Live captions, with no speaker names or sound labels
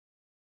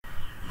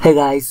Hey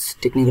guys,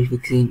 Technical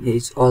Fixing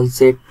is all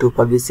set to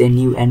publish a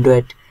new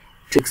Android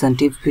tricks and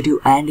tips video,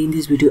 and in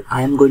this video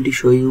I am going to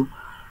show you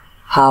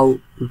how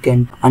you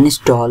can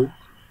uninstall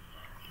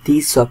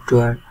this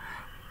software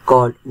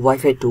called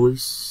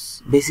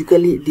Wi-Fi-Tools.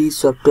 Basically this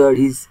software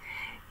is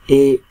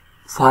a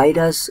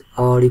virus,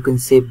 or you can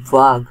say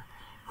bug,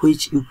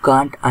 which you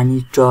can't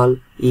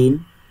uninstall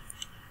in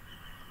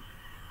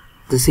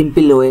the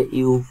simple way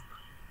you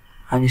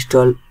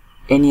uninstall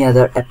any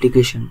other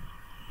application,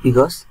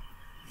 because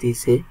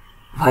this is a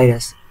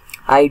virus.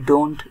 I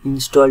don't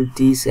install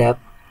this app,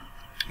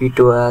 it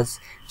was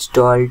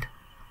installed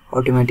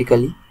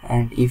automatically.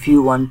 And if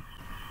you want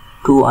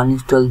to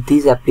uninstall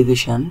this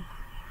application,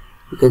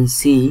 you can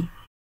see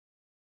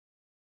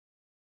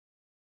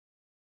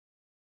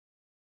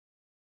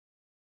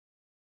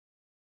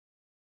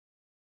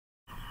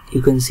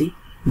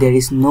there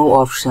is no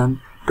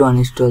option to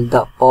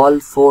uninstall. All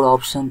four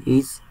option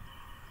is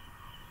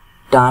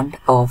turned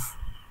off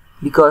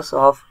because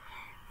of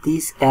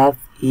this app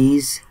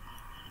is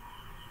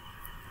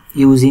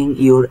using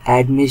your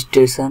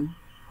administration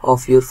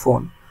of your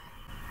phone.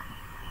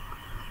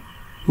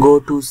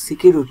 Go to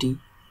security,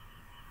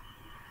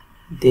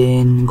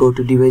 then go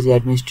to device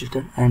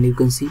administrator, and you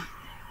can see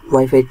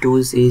Wi-Fi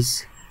tools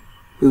is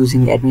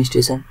using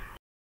administration.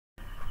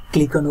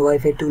 Click on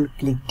Wi-Fi tool,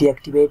 click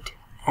deactivate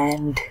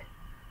and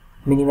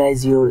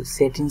minimize your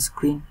settings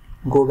screen.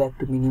 Go back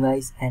to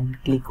minimize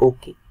and click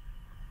OK,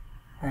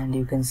 and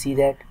you can see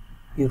that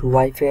your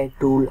Wi-Fi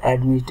tool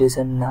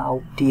administration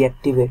now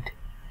deactivate,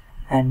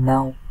 and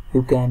now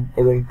you can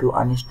able to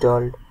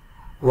uninstall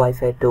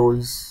Wi-Fi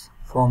tools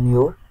from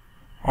your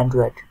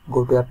Android.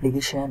 Go to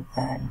application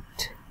and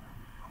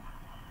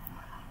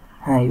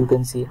you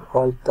can see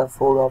all the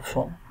four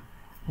options.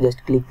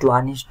 Just click to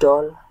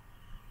uninstall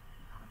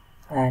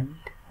and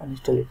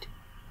uninstall it.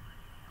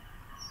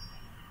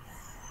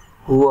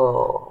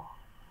 Whoa,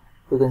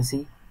 you can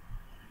see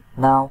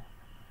now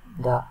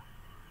the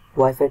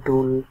Wi-Fi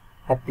tool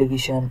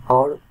application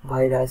or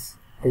virus,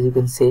 as you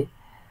can say,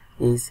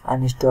 is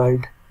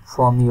uninstalled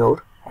from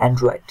your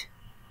Android.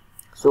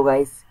 So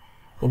guys,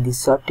 in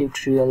this short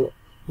tutorial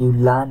you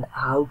learn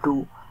how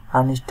to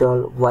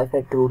uninstall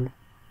Wi-Fi tool,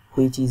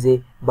 which is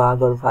a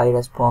bug or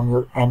virus from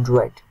your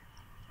Android.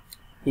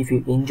 If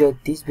you enjoyed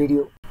this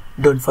video,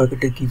 don't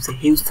forget to give a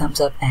huge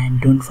thumbs up, and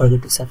don't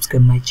forget to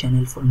subscribe my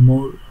channel for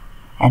more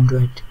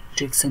Android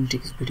tricks and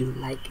tips video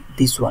like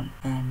this one.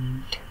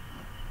 And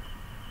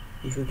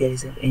if you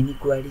guys have any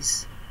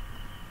queries,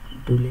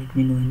 do let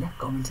me know in the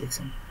comment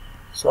section.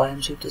 So I am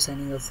Sudipta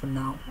signing off for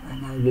now,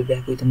 and I will be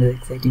back with another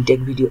exciting tech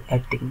video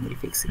at Technical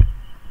Fixing.